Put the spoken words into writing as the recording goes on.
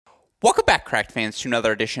Welcome back, Cracked fans, to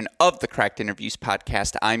another edition of the Cracked Interviews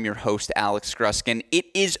podcast. I'm your host, Alex Gruskin. It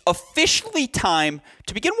is officially time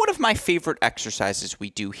to begin one of my favorite exercises we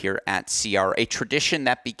do here at CR, a tradition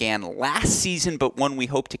that began last season, but one we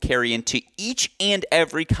hope to carry into each and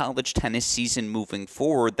every college tennis season moving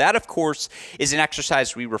forward. That, of course, is an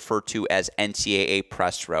exercise we refer to as NCAA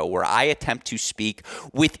Press Row, where I attempt to speak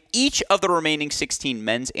with each of the remaining 16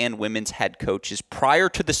 men's and women's head coaches prior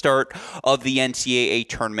to the start of the NCAA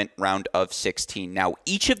tournament round of 16. Now,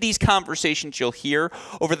 each of these conversations you'll hear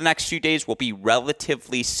over the next few days will be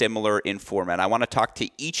relatively similar in format. I want to talk to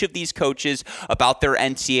each of these coaches about their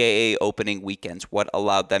NCAA opening weekends, what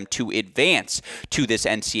allowed them to advance to this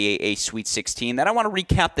NCAA Sweet 16. Then I want to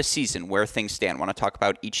recap the season, where things stand. I want to talk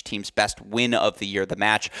about each team's best win of the year, the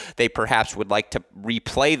match they perhaps would like to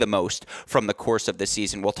replay the most from the course of the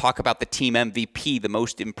season. We'll talk about the team MVP, the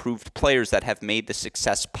most improved players that have made the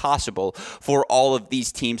success possible for all of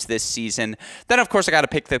these teams this season. Then, of course, I got to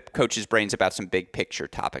pick the coaches' brains about some big picture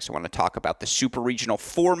topics. I want to talk about the super regional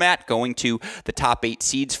format, going to the top 8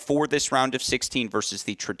 seeds for this round of 16 versus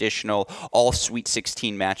the traditional all Sweet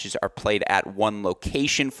 16 matches are played at one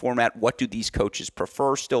location format. What do these coaches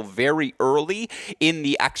prefer? Still very early in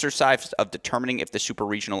the exercise of determining if the super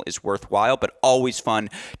regional is worthwhile, but always fun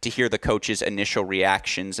to hear the coaches' initial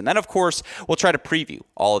reactions. And then, of course, we'll try to preview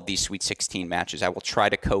all of these Sweet 16 matches. I will try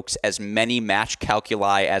to coax as many match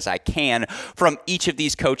calculi as I can from each of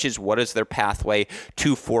these coaches. What is their pathway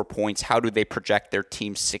to 4 points? How do they project their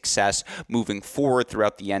team's success moving forward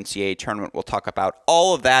throughout the NCAA tournament? We'll talk about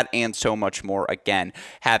all of that and so much more. Again,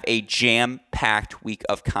 have a jam-packed week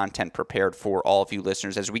of content prepared for all of you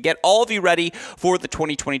listeners as we get all of you ready for the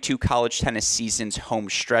 2022 college tennis season's home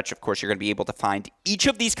stretch. Of course, you're going to be able to find each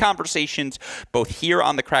of these conversations both here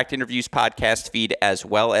on the Cracked Interviews podcast feed as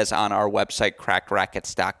well as on our website,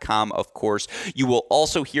 crackrackets.com. Of course, you will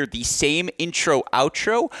also hear the same intro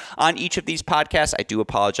outro on each of these podcasts. I do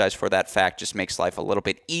apologize for that fact. Just makes life a little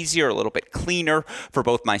bit easier, a little bit cleaner for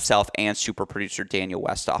both myself and super producer Daniel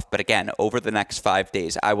Westoff. But again, over the next 5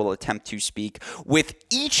 days, I will attempt to speak with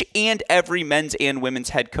each and every men's and women's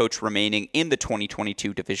head coach remaining in the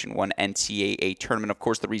 2022 Division I NCAA tournament. Of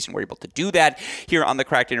course, the reason we're able to do that here on the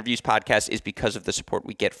Cracked Interviews podcast is because of the support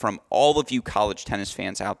we get from all of you college tennis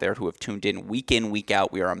fans out there who have tuned in, week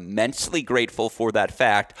out. We are immensely grateful for that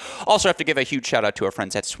fact. Also have to give a huge shout out to our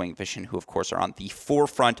friends at Swing Vision, who of course are on the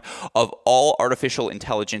forefront of all artificial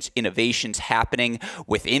intelligence innovations happening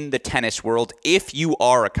within the tennis world. If you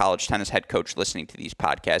are a college tennis head coach listening to these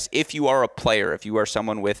podcasts, if you are a player, if you are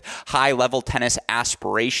someone with high-level tennis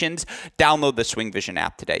aspirations, download the Swing Vision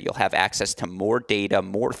app today. You'll have access to more data,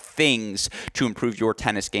 more things to improve your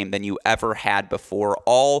tennis game than you ever had before,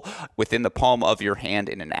 all within the palm of your hand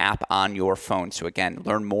in an app on your phone. So again,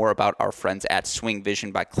 learn more about our friends at Swing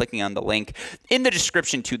Vision by clicking on the link in the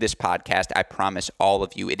description to this podcast. I promise all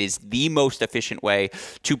of you, it is the most efficient way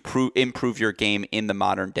to improve your game in the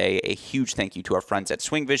modern day. A huge thank you to our friends at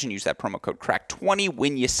Swing Vision. Use that promo code CRACK20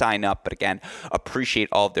 when you sign up. But again, appreciate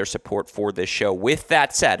all of their support for this show. With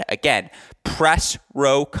that said, again, Press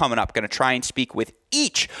Row coming up. Going to try and speak with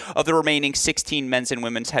each of the remaining 16 men's and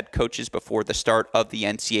women's head coaches before the start of the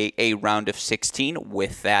NCAA round of 16.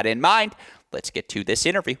 With that in mind, let's get to this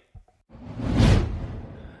interview.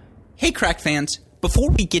 Hey, Crack fans.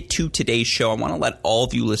 Before we get to today's show, I want to let all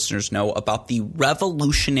of you listeners know about the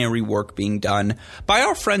revolutionary work being done by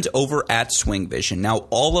our friends over at Swing Vision. Now,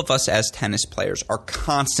 all of us as tennis players are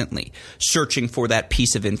constantly searching for that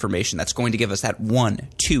piece of information that's going to give us that 1,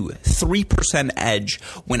 2, 3% edge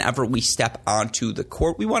whenever we step onto the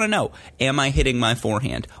court. We want to know, am I hitting my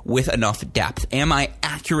forehand with enough depth? Am I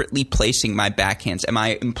accurately placing my backhands? Am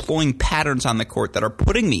I employing patterns on the court that are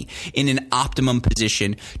putting me in an optimum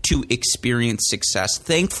position to experience success?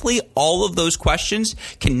 Thankfully, all of those questions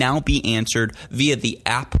can now be answered via the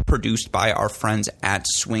app produced by our friends at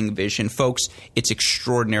Swing Vision. Folks, it's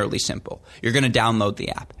extraordinarily simple. You're going to download the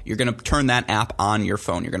app. You're going to turn that app on your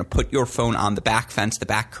phone. You're going to put your phone on the back fence, the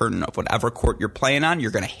back curtain of whatever court you're playing on.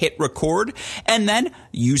 You're going to hit record, and then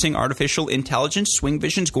using artificial intelligence, Swing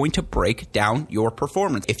Vision is going to break down your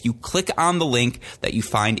performance. If you click on the link that you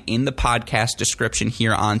find in the podcast description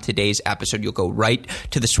here on today's episode, you'll go right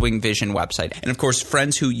to the Swing Vision website. And of course,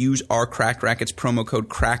 friends who use our Cracked Racquets promo code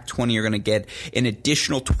CRACK20 are going to get an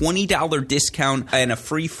additional $20 discount and a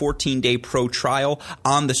free 14-day pro trial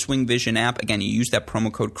on the Swing Vision app. Again, you use that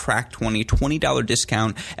promo code CRACK20, $20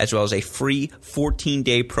 discount, as well as a free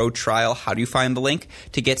 14-day pro trial. How do you find the link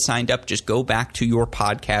to get signed up? Just go back to your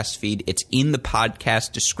podcast feed. It's in the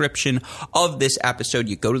podcast description of this episode.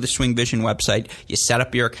 You go to the Swing Vision website, you set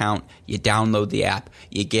up your account, you download the app,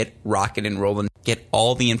 you get rocking and rolling, get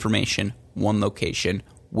all the information, one location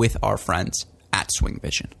with our friends at Swing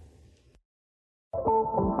Vision.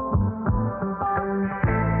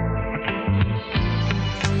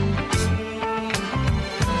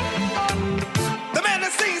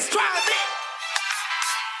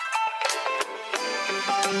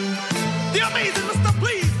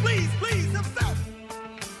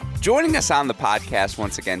 Joining us on the podcast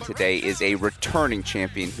once again today is a returning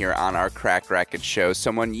champion here on our Cracked Racquets show,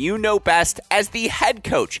 someone you know best as the head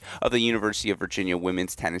coach of the University of Virginia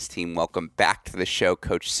women's tennis team. Welcome back to the show,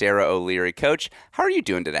 Coach Sarah O'Leary. Coach, how are you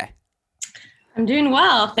doing today? I'm doing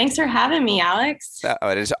well. Thanks for having me, Alex.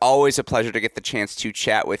 It is always a pleasure to get the chance to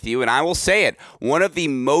chat with you. And I will say it, one of the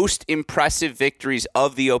most impressive victories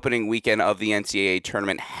of the opening weekend of the NCAA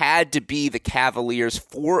tournament had to be the Cavaliers'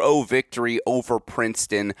 4-0 victory over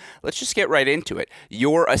Princeton. Let's just get right into it.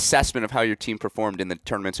 Your assessment of how your team performed in the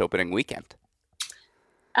tournament's opening weekend.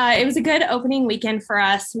 It was a good opening weekend for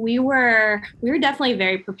us. We were definitely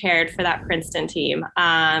very prepared for that Princeton team.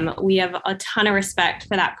 We have a ton of respect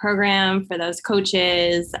for that program, for those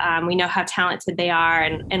coaches. We know how talented they are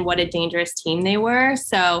and what a dangerous team they were.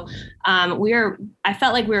 So I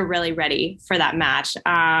felt like we were really ready for that match.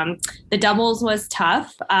 The doubles was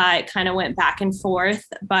tough. It kind of went back and forth,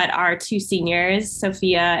 but our two seniors,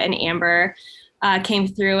 Sophia and Amber, came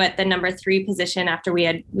through at the number 3 position after we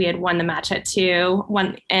had won the match at 2. We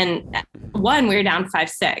were down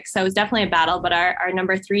 5-6. So it was definitely a battle, but our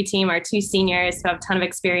number 3 team, our two seniors who have a ton of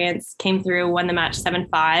experience, came through, won the match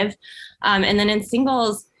 7-5. And then in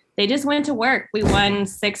singles, they just went to work. We won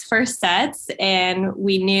 6 first sets, and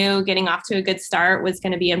we knew getting off to a good start was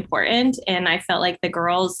going to be important. And I felt like the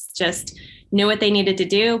girls just knew what they needed to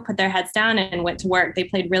do, put their heads down and went to work. They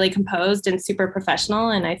played really composed and super professional.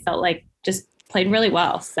 And I felt like just played really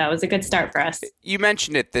well. So it was a good start for us. You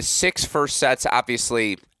mentioned it, the 6 first sets.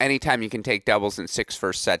 Obviously, anytime you can take doubles in 6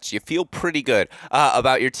 first sets, you feel pretty good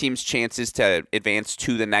about your team's chances to advance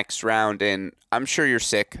to the next round. And I'm sure you're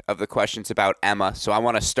sick of the questions about Emma. So I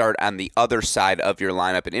want to start on the other side of your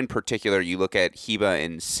lineup. And in particular, you look at Heba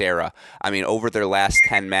and Sarah. I mean, over their last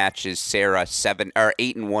 10 matches, Sarah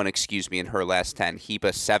 8-1, in her last 10.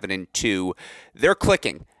 Heba 7-2. They're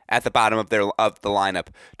clicking at the bottom of the lineup.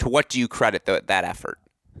 To what do you credit that effort?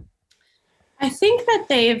 I think that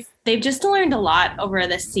they've just learned a lot over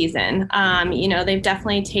this season. They've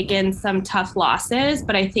definitely taken some tough losses,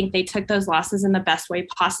 but I think they took those losses in the best way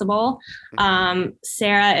possible.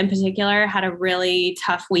 Sarah, in particular, had a really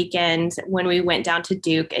tough weekend when we went down to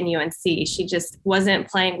Duke and UNC. She just wasn't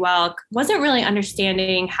playing well, wasn't really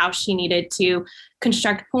understanding how she needed to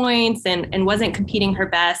construct points and wasn't competing her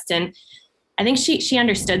best. And I think she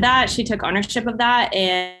understood that. She took ownership of that.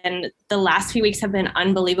 And the last few weeks have been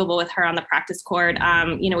unbelievable with her on the practice court.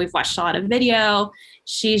 We've watched a lot of video.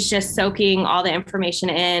 She's just soaking all the information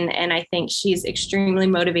in. And I think she's extremely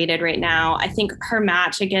motivated right now. I think her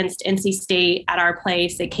match against NC State at our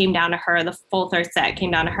place, it came down to her. The full third set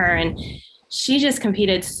came down to her. And she just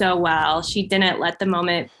competed so well. She didn't let the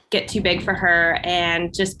moment get too big for her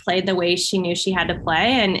and just played the way she knew she had to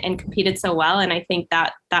play and competed so well. And I think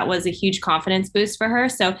that was a huge confidence boost for her.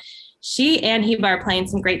 So she and Heba are playing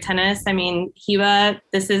some great tennis. I mean, Heba,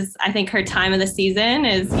 this is, I think, her time of the season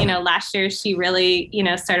is, last year she really,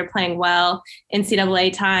 started playing well.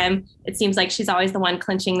 NCAA time, it seems like she's always the one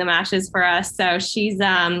clinching the matches for us. So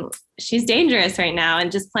she's dangerous right now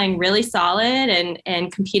and just playing really solid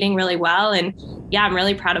and competing really well. And yeah, I'm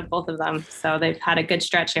really proud of both of them. So they've had a good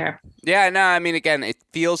stretch here. Yeah, no, I mean, again, it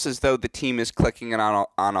feels as though the team is clicking on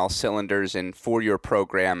all cylinders. And for your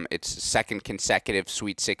program, it's second consecutive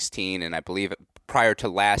Sweet 16. And I believe prior to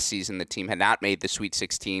last season, the team had not made the Sweet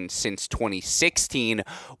 16 since 2016.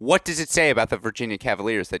 What does it say about the Virginia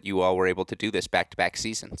Cavaliers that you all were able to do this back-to-back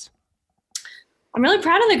seasons? I'm really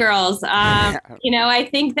proud of the girls. I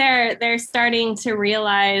think they're starting to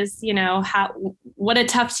realize, what a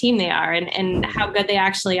tough team they are and how good they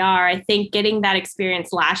actually are. I think getting that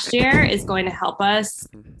experience last year is going to help us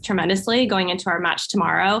tremendously going into our match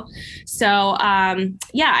tomorrow. So,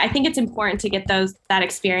 I think it's important to get that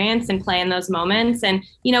experience and play in those moments. And,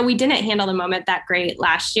 we didn't handle the moment that great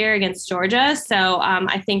last year against Georgia. So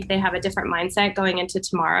I think they have a different mindset going into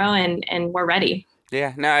tomorrow and we're ready.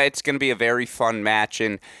 Yeah, no, it's going to be a very fun match.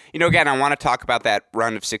 And, again, I want to talk about that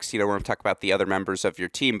round of 16. I want to talk about the other members of your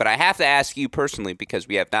team. But I have to ask you personally, because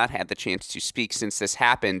we have not had the chance to speak since this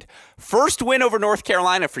happened. First win over North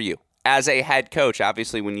Carolina for you as a head coach.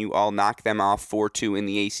 Obviously, when you all knocked them off 4-2 in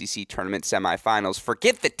the ACC tournament semifinals.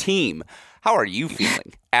 Forget the team. How are you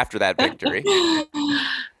feeling after that victory?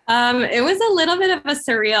 It was a little bit of a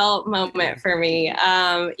surreal moment for me.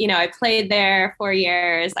 I played there 4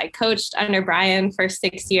 years. I coached under Brian for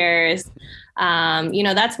 6 years.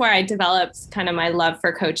 That's where I developed kind of my love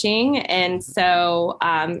for coaching. And so,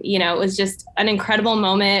 it was just an incredible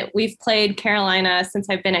moment. We've played Carolina since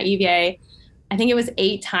I've been at UVA. I think it was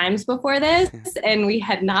 8 times before this, and we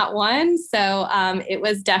had not won. So it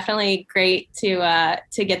was definitely great to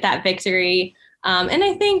get that victory. And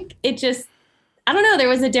I think it just, I don't know, there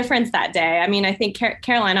was a difference that day. I mean, I think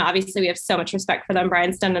Carolina, obviously we have so much respect for them.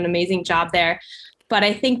 Brian's done an amazing job there. But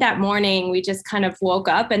I think that morning we just kind of woke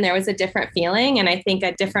up and there was a different feeling, and I think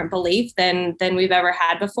a different belief than we've ever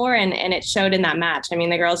had before. And it showed in that match. I mean,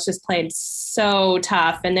 the girls just played so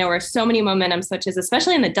tough, and there were so many momentum switches,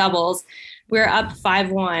 especially in the doubles. We were up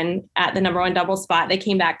 5-1 at the number 1 double spot. They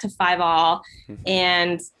came back to 5-all,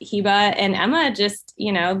 and Heba and Emma just,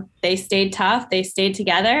 they stayed tough. They stayed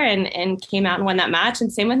together and came out and won that match.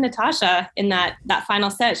 And same with Natasha in that final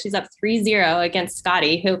set. She's up 3-0 against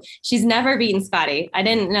Scotty, who she's never beaten Scotty. I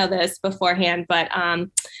didn't know this beforehand, but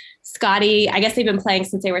Scotty, I guess they've been playing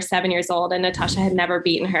since they were 7 years old, and Natasha had never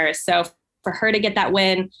beaten her. So for her to get that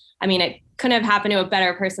win, I mean, it couldn't have happened to a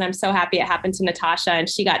better person. I'm so happy it happened to Natasha, and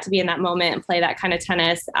she got to be in that moment and play that kind of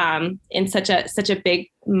tennis in such a big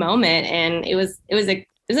moment. And it was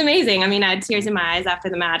amazing. I mean, I had tears in my eyes after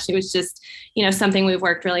the match. It was just, something we've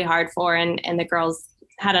worked really hard for, and the girls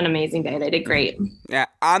had an amazing day. They did great. Yeah.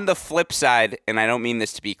 On the flip side, and I don't mean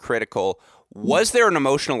this to be critical, was there an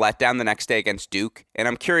emotional letdown the next day against Duke? And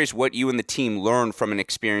I'm curious what you and the team learned from an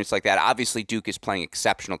experience like that. Obviously, Duke is playing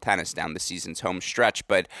exceptional tennis down the season's home stretch,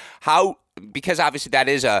 but because obviously that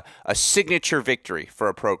is a signature victory for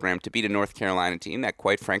a program to beat a North Carolina team that,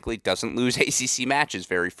 quite frankly, doesn't lose ACC matches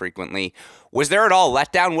very frequently. Was there at all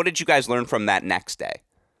letdown? What did you guys learn from that next day?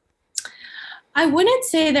 I wouldn't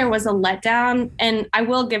say there was a letdown, and I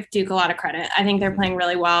will give Duke a lot of credit. I think they're playing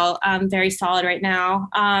really well, very solid right now.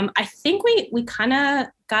 I think we kind of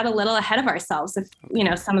got a little ahead of ourselves with,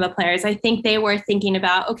 some of the players. I think they were thinking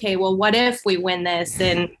about, okay, well, what if we win this,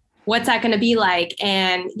 and what's that going to be like?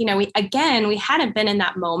 And, we hadn't been in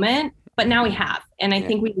that moment, but now we have. And I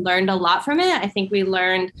think we learned a lot from it. I think we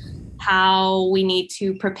learned how we need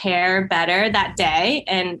to prepare better that day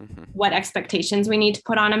and what expectations we need to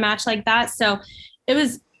put on a match like that. So it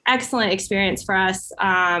was excellent experience for us.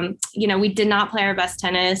 We did not play our best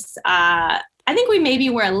tennis. I think we maybe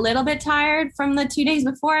were a little bit tired from the 2 days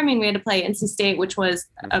before. I mean, we had to play NC State, which was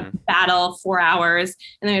a battle, 4 hours,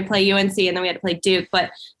 and then we had to play UNC, and then we had to play Duke. But I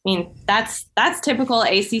mean, that's typical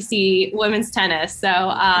ACC women's tennis. So,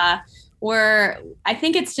 I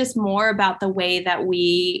think it's just more about the way that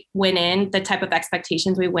we went in, the type of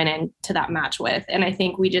expectations we went into that match with. And I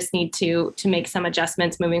think we just need to make some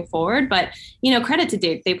adjustments moving forward. But, credit to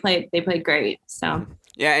Duke. They played great. So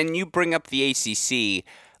yeah, and you bring up the ACC.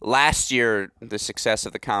 Last year, the success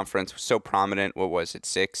of the conference was so prominent. What was it,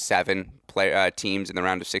 6, 7 teams in the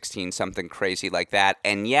round of 16, something crazy like that.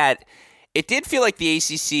 And yet it did feel like the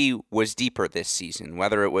ACC was deeper this season,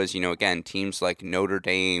 whether it was, again, teams like Notre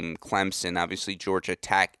Dame, Clemson, obviously Georgia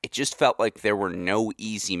Tech. It just felt like there were no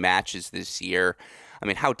easy matches this year. I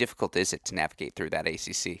mean, how difficult is it to navigate through that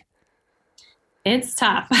ACC? It's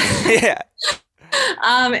tough. Yeah.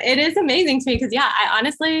 It is amazing to me because,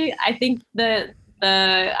 I think the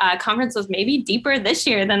conference was maybe deeper this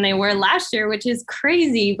year than they were last year, which is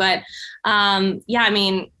crazy. But I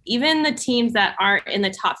mean, even the teams that aren't in the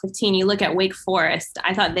top 15, you look at Wake Forest.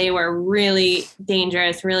 I thought they were really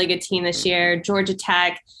dangerous, really good team this year. Georgia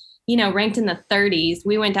Tech, ranked in the 30s.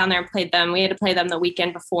 We went down there and played them. We had to play them the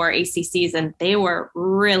weekend before ACCs, and they were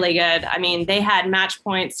really good. I mean, they had match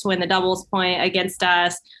points to win the doubles point against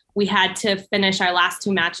us. We had to finish our last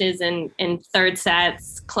 2 matches in third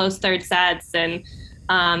sets, close third sets. And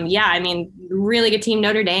really good team.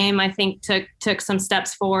 Notre Dame, I think, took some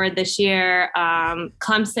steps forward this year.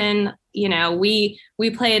 Clemson, we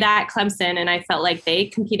played at Clemson, and I felt like they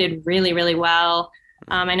competed really, really well.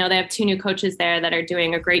 I know they have 2 new coaches there that are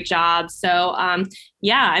doing a great job. So,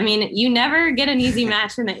 you never get an easy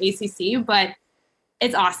match in the ACC, but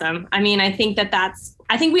it's awesome. I mean, I think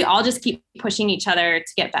I think we all just keep pushing each other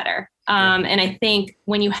to get better. And I think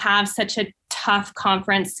when you have such a tough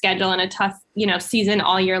conference schedule and a tough, season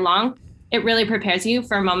all year long, it really prepares you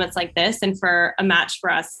for moments like this and for a match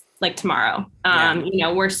for us like tomorrow.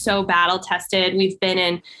 We're so battle tested. We've been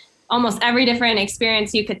in almost every different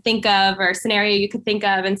experience you could think of or scenario you could think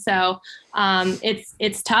of. And so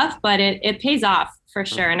it's tough, but it pays off for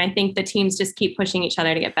sure. And I think the teams just keep pushing each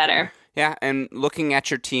other to get better. Yeah, and looking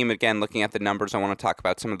at your team, again, looking at the numbers, I want to talk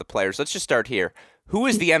about some of the players. Let's just start here. Who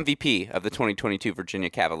is the MVP of the 2022 Virginia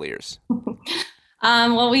Cavaliers?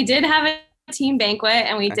 Well, we did have a team banquet,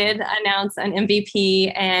 and we did announce an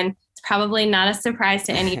MVP, and it's probably not a surprise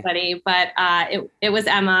to anybody, but it was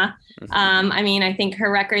Emma. I think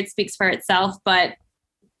her record speaks for itself, but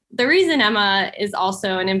the reason Emma is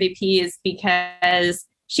also an MVP is because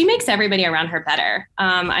she makes everybody around her better.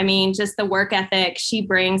 Just the work ethic she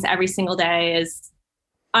brings every single day is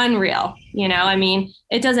unreal.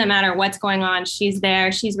 It doesn't matter what's going on. She's there.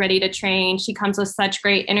 She's ready to train. She comes with such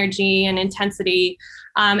great energy and intensity.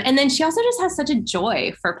 And then she also just has such a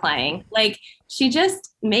joy for playing. Like, she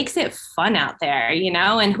just makes it fun out there,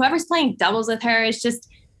 and whoever's playing doubles with her is just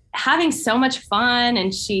having so much fun,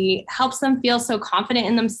 and she helps them feel so confident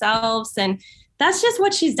in themselves. And that's just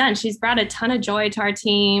what she's done. She's brought a ton of joy to our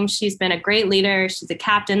team. She's been a great leader. She's a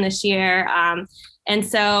captain this year. And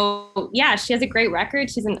so, yeah, she has a great record.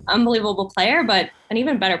 She's an unbelievable player, but an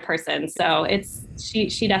even better person. So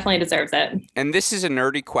she definitely deserves it. And this is a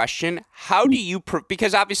nerdy question. How do you,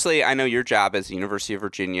 because obviously I know your job as the University of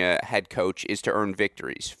Virginia head coach is to earn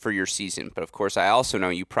victories for your season. But of course, I also know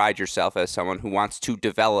you pride yourself as someone who wants to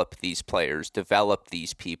develop these players, develop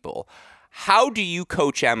these people. How do you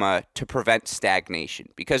coach Emma to prevent stagnation?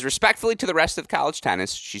 Because respectfully to the rest of college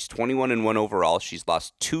tennis, she's 21-1 overall. She's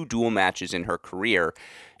lost 2 dual matches in her career.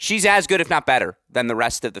 She's as good, if not better, than the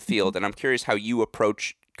rest of the field. And I'm curious how you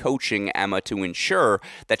approach coaching Emma to ensure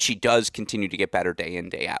that she does continue to get better day in,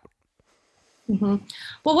 day out. Mm-hmm.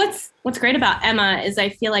 Well, what's great about Emma is I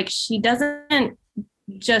feel like she doesn't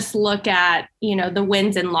just look at, the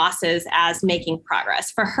wins and losses as making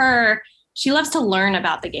progress. For her, she loves to learn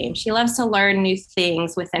about the game. She loves to learn new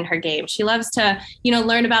things within her game. She loves to,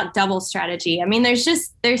 learn about double strategy.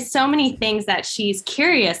 There's so many things that she's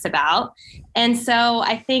curious about. And so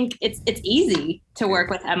I think it's easy to work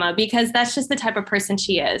with Emma because that's just the type of person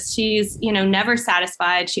she is. She's, never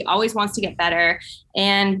satisfied. She always wants to get better.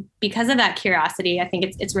 And because of that curiosity, I think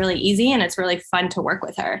it's really easy and it's really fun to work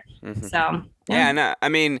with her. Mm-hmm. So yeah, no,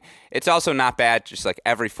 it's also not bad. Just like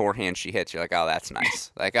every forehand she hits, you're like, oh, that's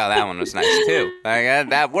nice. Like, oh, that one was nice too. Like,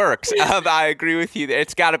 that works. I agree with you.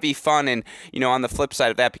 It's got to be fun. And, on the flip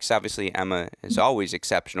side of that, because obviously Emma is always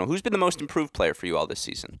exceptional. Who's been the most improved player for you all this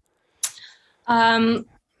season? There's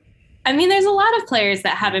a lot of players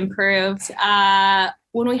that have improved.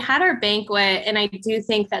 When we had our banquet, and I do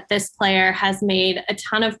think that this player has made a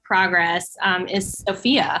ton of progress, is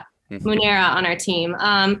Sophia Munera on our team.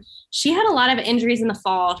 She had a lot of injuries in the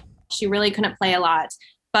fall. She really couldn't play a lot.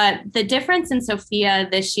 But the difference in Sophia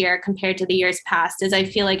this year compared to the years past is I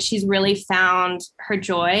feel like she's really found her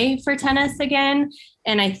joy for tennis again.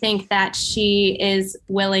 And I think that she is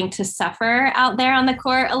willing to suffer out there on the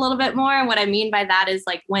court a little bit more. And what I mean by that is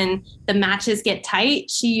like when the matches get tight,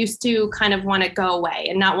 she used to kind of want to go away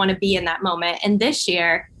and not want to be in that moment. And this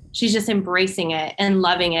year, she's just embracing it and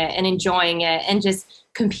loving it and enjoying it and just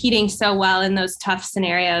competing so well in those tough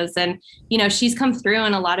scenarios. And, she's come through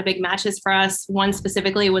in a lot of big matches for us. One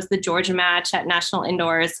specifically was the Georgia match at National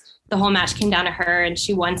Indoors. The whole match came down to her and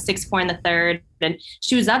she won 6-4 in the third. And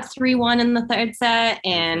she was up 3-1 in the third set.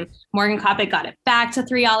 And Morgan Kopic got it back to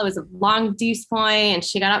 3-all. It was a long deuce point and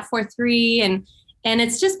she got up 4-3. And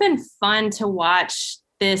it's just been fun to watch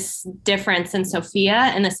this difference in Sophia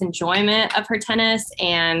and this enjoyment of her tennis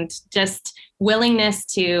and just willingness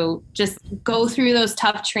to just go through those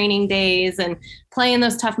tough training days and play in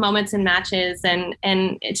those tough moments in matches. And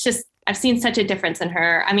it's just, I've seen such a difference in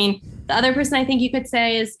her. The other person I think you could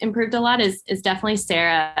say is improved a lot is definitely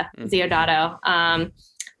Sarah Ziodato.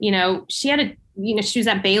 She had she was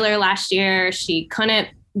at Baylor last year. She couldn't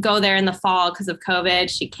go there in the fall because of COVID.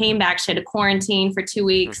 She came back, she had to quarantine for 2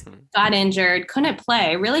 weeks, got injured, couldn't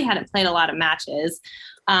play, really hadn't played a lot of matches.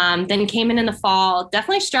 Then came in the fall,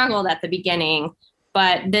 definitely struggled at the beginning,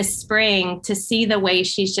 but this spring to see the way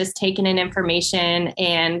she's just taken in information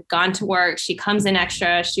and gone to work, she comes in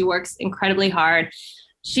extra, she works incredibly hard.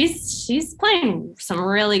 She's playing some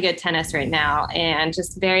really good tennis right now and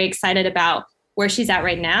just very excited about where she's at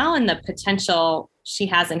right now and the potential she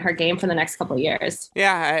has in her game for the next couple of years.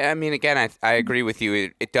 Yeah, again, I agree with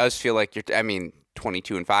you. It does feel like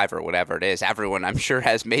 22-5 or whatever it is. Everyone, I'm sure,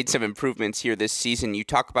 has made some improvements here this season. You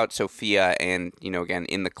talk about Sophia and, again,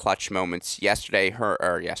 in the clutch moments. Last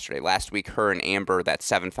week, her and Amber, that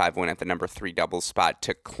 7-5 win at the number 3 doubles spot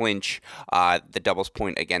to clinch the doubles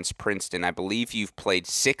point against Princeton. I believe you've played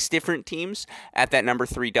 6 different teams at that number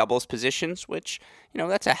 3 doubles positions, which,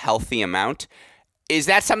 that's a healthy amount. Is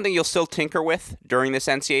that something you'll still tinker with during this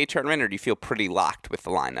NCAA tournament, or do you feel pretty locked with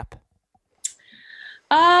the lineup?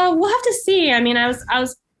 We'll have to see. I mean, I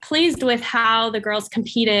was pleased with how the girls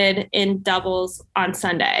competed in doubles on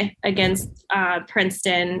Sunday against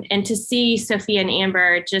Princeton, and to see Sophia and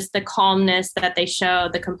Amber, just the calmness that they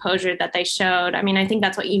showed, the composure that they showed. I mean, I think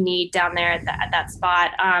that's what you need down there at that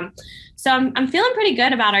spot. So I'm feeling pretty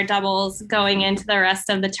good about our doubles going into the rest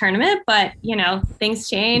of the tournament, but things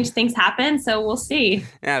change, things happen, so we'll see.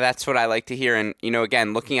 Yeah, that's what I like to hear. And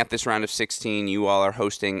again, looking at this round of 16, you all are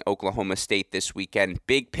hosting Oklahoma State this weekend.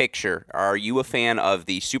 Big picture, are you a fan of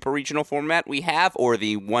the super regional format we have, or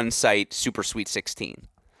the one-site Super Sweet 16?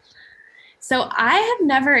 So I have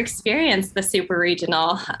never experienced the super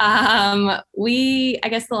regional. I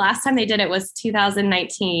guess the last time they did it was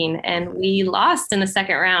 2019, and we lost in the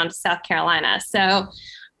second round to South Carolina. So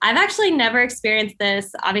I've actually never experienced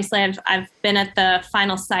this. Obviously, I've been at the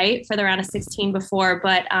final site for the round of 16 before,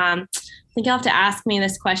 but I think you'll have to ask me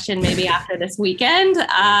this question maybe after this weekend.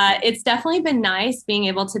 It's definitely been nice being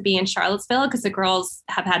able to be in Charlottesville because the girls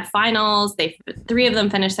have had finals. 3 of them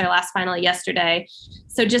finished their last final yesterday.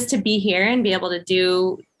 So just to be here and be able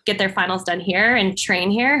to get their finals done here and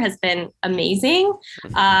train here has been amazing.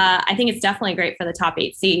 I think it's definitely great for the top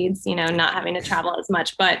 8 seeds, not having to travel as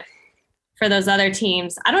much, but for those other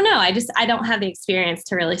teams, I don't know. I don't have the experience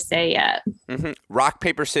to really say yet. Mm-hmm. Rock,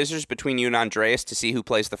 paper, scissors between you and Andreas to see who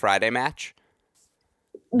plays the Friday match?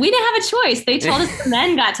 We didn't have a choice. They told us the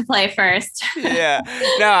men got to play first. Yeah.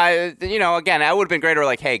 No, again, that would have been great. Or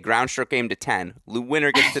like, hey, ground stroke game to 10.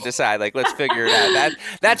 Winner gets to decide. Like, let's figure it out.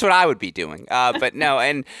 That's what I would be doing. But no,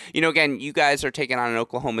 and, again, you guys are taking on an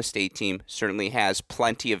Oklahoma State team. Certainly has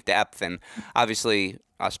plenty of depth. And obviously,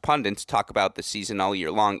 us pundits talk about the season all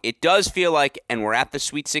year long. It does feel like, and we're at the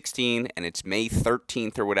Sweet 16, and it's May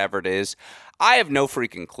 13th or whatever it is, I have no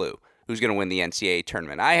freaking clue who's going to win the NCAA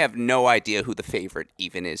tournament. I have no idea who the favorite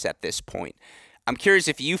even is at this point. I'm curious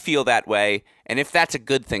if you feel that way, and if that's a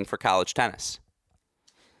good thing for college tennis.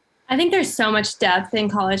 I think there's so much depth in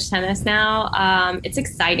college tennis now. It's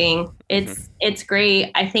exciting. It's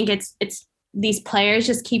great. I think it's these players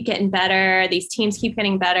just keep getting better. These teams keep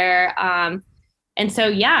getting better. And so,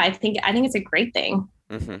 yeah, I think it's a great thing.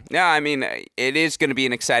 Mm-hmm. Yeah, I mean, it is going to be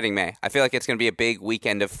an exciting May. I feel like it's going to be a big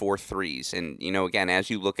weekend of 4 threes. And, again, as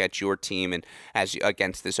you look at your team and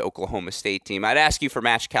against this Oklahoma State team, I'd ask you for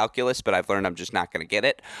match calculus, but I've learned I'm just not going to get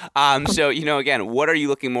it. So, again, what are you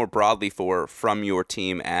looking more broadly for from your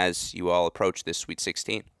team as you all approach this Sweet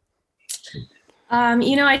 16?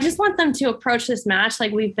 I just want them to approach this match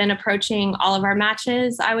like we've been approaching all of our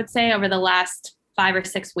matches, I would say, over the last 5 or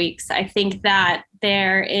 6 weeks. I think that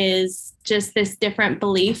there is just this different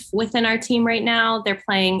belief within our team right now. They're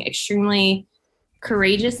playing extremely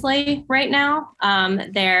courageously right now.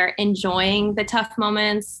 They're enjoying the tough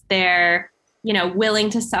moments. They're, willing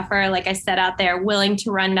to suffer. Like I said out there, willing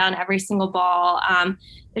to run down every single ball.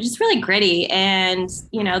 They're just really gritty. And,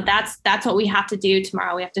 that's what we have to do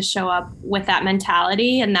tomorrow. We have to show up with that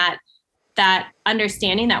mentality and that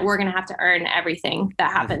understanding that we're going to have to earn everything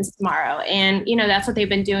that happens tomorrow. And, that's what they've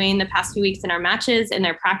been doing the past few weeks in our matches and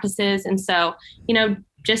their practices. And so,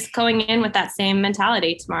 just going in with that same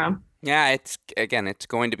mentality tomorrow. Yeah, it's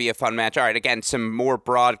going to be a fun match. All right, again, some more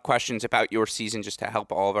broad questions about your season just to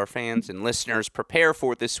help all of our fans and listeners prepare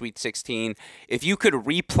for the Sweet 16. If you could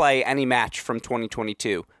replay any match from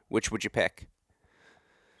 2022, which would you pick?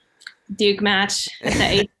 Duke match at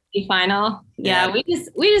the ACC final. Yeah, we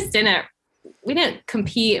just didn't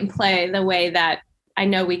compete and play the way that I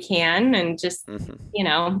know we can, and just,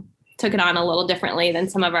 took it on a little differently than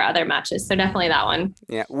some of our other matches. So definitely that one.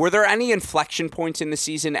 Yeah. Were there any inflection points in the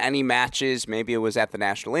season, any matches, maybe it was at the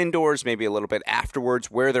National Indoors, maybe a little bit afterwards,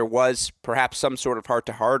 where there was perhaps some sort of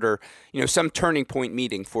heart-to-heart or, some turning point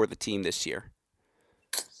meeting for the team this year?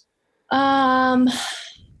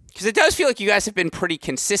 Because it does feel like you guys have been pretty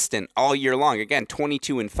consistent all year long. Again,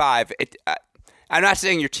 22-5. I'm not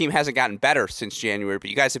saying your team hasn't gotten better since January, but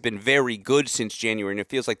you guys have been very good since January, and it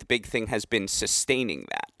feels like the big thing has been sustaining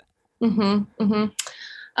that. Mm-hmm.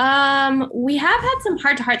 Mm-hmm. We have had some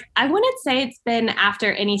heart-to-hearts. I wouldn't say it's been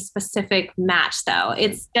after any specific match, though.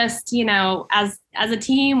 It's just, as a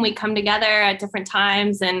team, we come together at different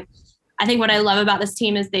times, and I think what I love about this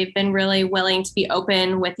team is they've been really willing to be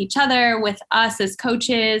open with each other, with us as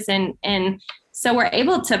coaches, and So we're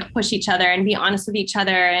able to push each other and be honest with each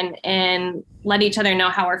other and let each other know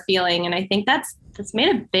how we're feeling. And I think that's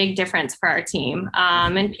made a big difference for our team.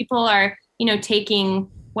 And people are, taking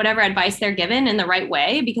whatever advice they're given in the right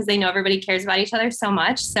way because they know everybody cares about each other so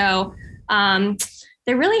much. So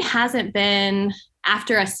there really hasn't been,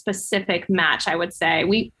 after a specific match, I would say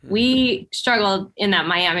we struggled in that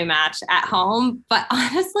Miami match at home, but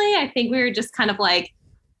honestly, I think we were just kind of like,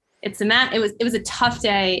 it was a tough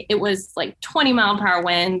day. It was like 20-mile-per-hour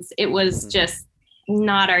winds. It was just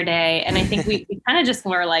not our day. And I think we kind of just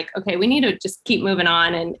were like, okay, we need to just keep moving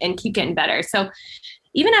on and keep getting better. So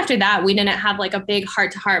even after that, we didn't have like a big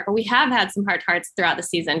heart-to-heart, but we have had some heart-to-hearts throughout the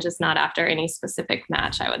season, just not after any specific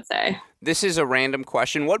match, I would say. This is a random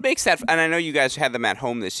question. What makes that, and I know you guys had them at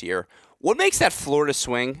home this year, what makes that Florida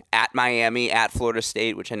swing at Miami, at Florida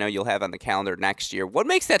State, which I know you'll have on the calendar next year, what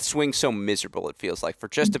makes that swing so miserable, it feels like, for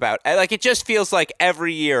just about, like it just feels like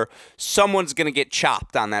every year someone's going to get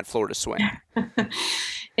chopped on that Florida swing?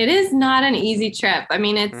 It is not an easy trip. I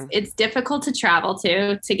mean, it's difficult to travel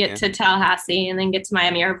to get to Tallahassee and then get to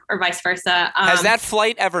Miami or vice versa. Has that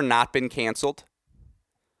flight ever not been canceled?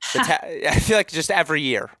 I feel like just every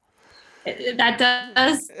year. That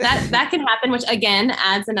can happen, which again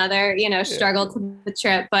adds another, struggle to the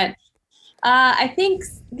trip. But I think,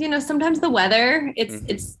 sometimes the weather,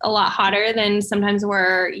 it's a lot hotter than sometimes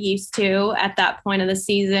we're used to at that point of the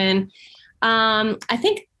season. I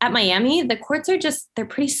think at Miami, the courts they're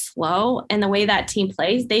pretty slow, and the way that team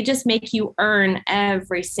plays, they just make you earn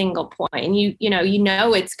every single point. And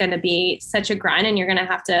it's going to be such a grind, and you're going to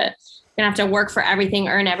have to work for everything,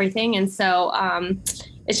 earn everything. And so,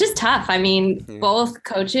 it's just tough. I mean, both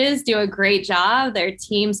coaches do a great job. Their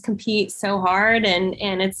teams compete so hard,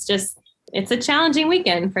 and it's a challenging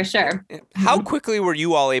weekend for sure. How quickly were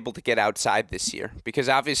you all able to get outside this year? Because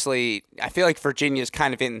obviously, I feel like Virginia's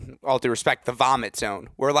kind of in, all due respect, the vomit zone.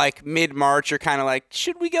 We're like mid-March, you're kind of like,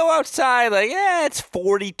 should we go outside? Like, it's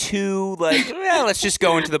 42. Like, let's just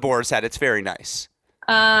go into the Boar's Head. It's very nice.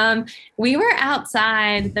 We were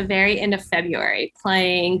outside the very end of February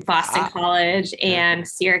playing Boston College and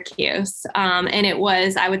Syracuse. And it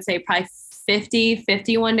was, I would say, probably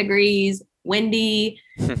 51 degrees, windy,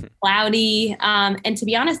 cloudy. And to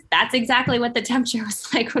be honest, that's exactly what the temperature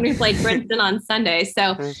was like when we played Princeton on Sunday.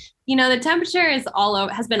 So, the temperature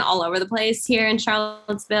has been all over the place here in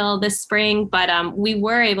Charlottesville this spring, but we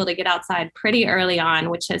were able to get outside pretty early on,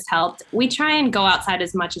 which has helped. We try and go outside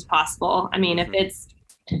as much as possible. I mean, if it's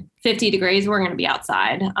 50 degrees, we're going to be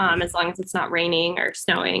outside, as long as it's not raining or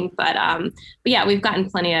snowing. But yeah, we've gotten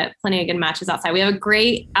plenty of good matches outside. We have a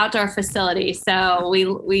great outdoor facility. So we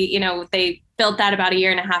they built that about a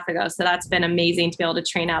year and a half ago. So that's been amazing to be able to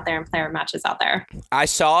train out there and play our matches out there. I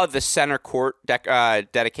saw the center court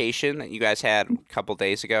dedication that you guys had a couple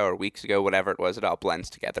days ago or weeks ago, whatever it was. It all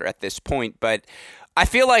blends together at this point. But I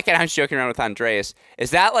feel like, and I was joking around with Andreas,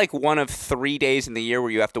 is that like one of 3 days in the year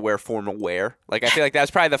where you have to wear formal wear? Like, I feel like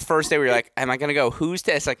that's probably the first day where you're like, am I going to go who's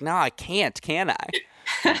to? It's like, no, I can't, can I?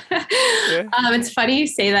 It's funny you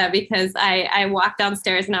say that because I walked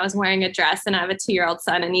downstairs and I was wearing a dress and I have a 2-year-old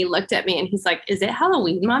son and he looked at me and he's like, is it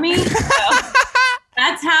Halloween, mommy? So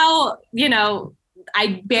that's how,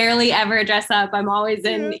 I barely ever dress up. I'm always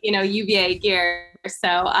in, UVA gear. So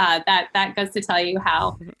that goes to tell you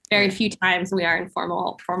how very few times we are in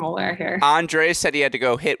formal wear here. Andres said he had to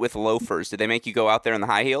go hit with loafers. Did they make you go out there in the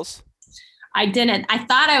high heels? I didn't. I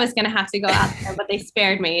thought I was going to have to go out there, but they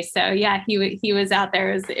spared me. So yeah, he was out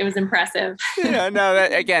there. It was impressive. Yeah, no,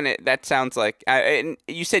 that sounds like, and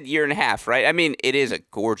you said year and a half, right? I mean, it is a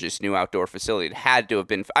gorgeous new outdoor facility. It had to have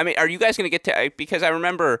been. I mean, are you guys going to get to, because I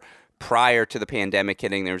remember prior to the pandemic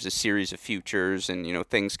hitting, there was a series of futures and,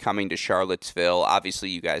 things coming to Charlottesville. Obviously,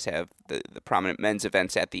 you guys have the prominent men's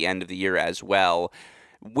events at the end of the year as well.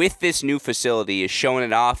 With this new facility, is showing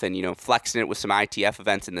it off and, flexing it with some ITF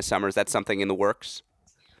events in the summer. Is that something in the works?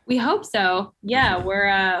 We hope so. Yeah,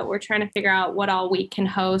 we're trying to figure out what all we can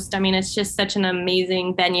host. I mean, it's just such an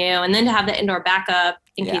amazing venue. And then to have the indoor backup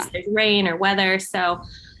in case there's rain or weather. So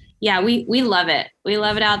yeah, we love it. We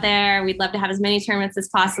love it out there. We'd love to have as many tournaments as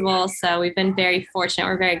possible. So we've been very fortunate.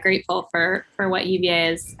 We're very grateful for what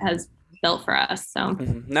UVA has built for us. So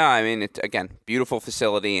no, I mean, it's, again, beautiful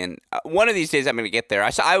facility, and one of these days I'm going to get there.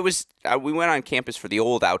 We went on campus for the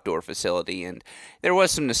old outdoor facility, and there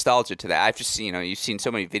was some nostalgia to that. I've just you've seen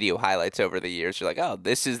so many video highlights over the years. You're like, oh,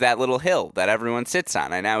 this is that little hill that everyone sits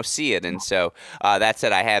on. I now see it, and so that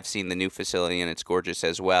said, I have seen the new facility, and it's gorgeous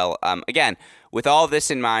as well. Again, with all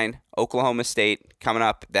this in mind, Oklahoma State coming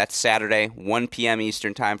up. That's Saturday, 1 p.m.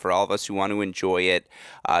 Eastern time for all of us who want to enjoy it.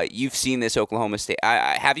 You've seen this Oklahoma State.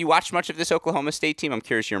 Have you watched much of this Oklahoma State team? I'm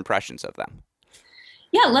curious your impressions of them.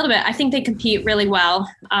 Yeah, a little bit. I think they compete really well.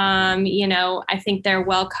 I think they're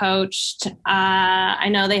well coached. I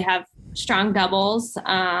know they have strong doubles. We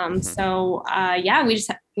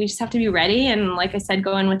just have to be ready. And like I said,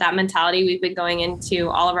 go in with that mentality. We've been going into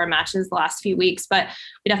all of our matches the last few weeks, but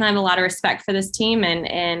we definitely have a lot of respect for this team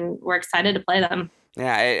and we're excited to play them.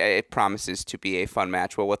 Yeah, it promises to be a fun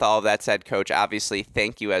match. Well, with all of that said, Coach, obviously,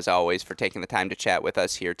 thank you as always for taking the time to chat with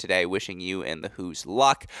us here today. Wishing you and the Who's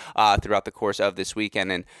luck throughout the course of this weekend.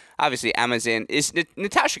 And obviously, Emma's in.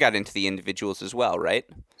 Natasha got into the individuals as well, right?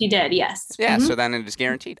 She did, yes. Yeah, So then it is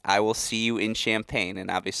guaranteed. I will see you in Champaign, and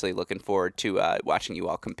obviously looking forward to watching you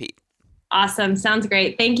all compete. Awesome. Sounds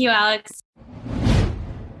great. Thank you, Alex.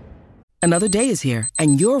 Another day is here,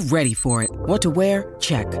 and you're ready for it. What to wear?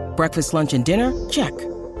 Check. Breakfast, lunch, and dinner? Check.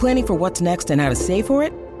 Planning for what's next and how to save for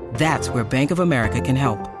it? That's where Bank of America can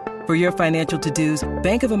help. For your financial to-dos,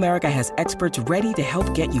 Bank of America has experts ready to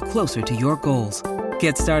help get you closer to your goals.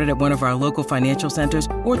 Get started at one of our local financial centers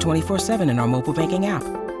or 24/7 in our mobile banking app.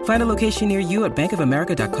 Find a location near you at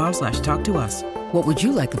bankofamerica.com/talktous. What would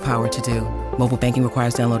you like the power to do? Mobile banking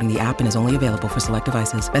requires downloading the app and is only available for select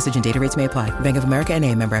devices. Message and data rates may apply. Bank of America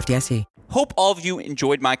NA, member FDIC. Hope all of you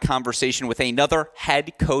enjoyed my conversation with another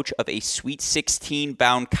head coach of a Sweet 16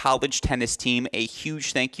 bound college tennis team. A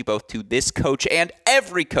huge thank you both to this coach and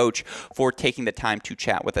every coach for taking the time to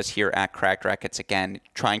chat with us here at Cracked Racquets. Again,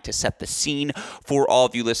 trying to set the scene for all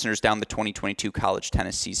of you listeners down the 2022 college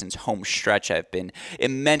tennis season's home stretch. I've been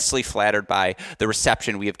immensely flattered by the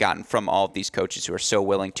reception we have gotten from all of these coaches who are so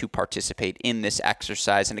willing to participate in this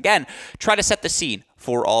exercise. And again, try to set the scene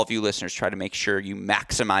for all of you listeners. Try to make sure you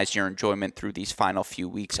maximize your enjoyment through these final few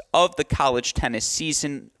weeks of the college tennis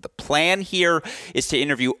season. The plan here is to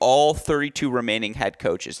interview all 32 remaining head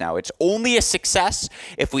coaches. Now, it's only a success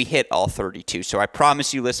if we hit all 32. So I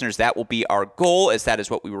promise you, listeners, that will be our goal, as that is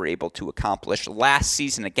what we were able to accomplish last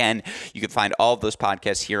season. Again, you can find all of those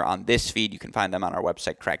podcasts here on this feed. You can find them on our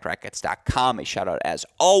website, crackedrackets.com. A shout out, as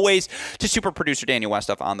always, to super producer Daniel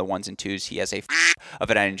Westoff on the ones and twos. He has of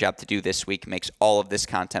an editing job to do this week, makes all of this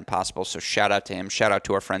content possible. So shout out to him. Shout out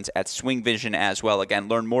to our friends at Swing Vision as well. Again,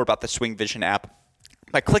 learn more about the Swing Vision app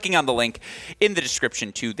by clicking on the link in the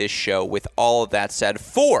description to this show. With all of that said,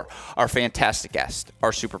 for our fantastic guest,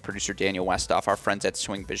 our super producer Daniel Westoff, our friends at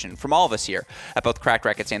Swing Vision, from all of us here at both Cracked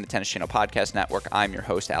Racquets and the Tennis Channel Podcast Network, I'm your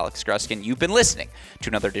host, Alex Gruskin. You've been listening to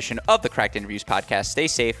another edition of the Cracked Interviews Podcast. Stay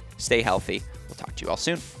safe, stay healthy. We'll talk to you all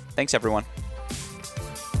soon. Thanks, everyone.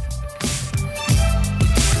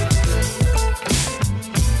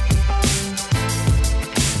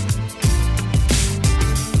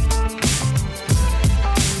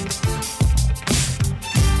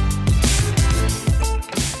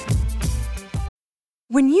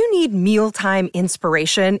 When you need mealtime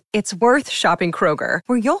inspiration, it's worth shopping Kroger,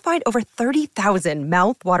 where you'll find over 30,000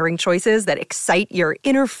 mouth-watering choices that excite your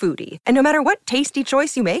inner foodie. And no matter what tasty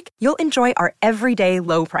choice you make, you'll enjoy our everyday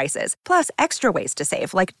low prices, plus extra ways to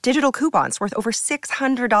save, like digital coupons worth over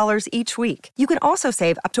 $600 each week. You can also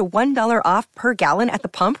save up to $1 off per gallon at the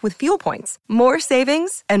pump with fuel points. More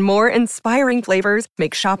savings and more inspiring flavors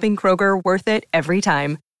make shopping Kroger worth it every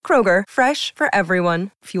time. Kroger, fresh for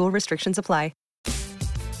everyone. Fuel restrictions apply.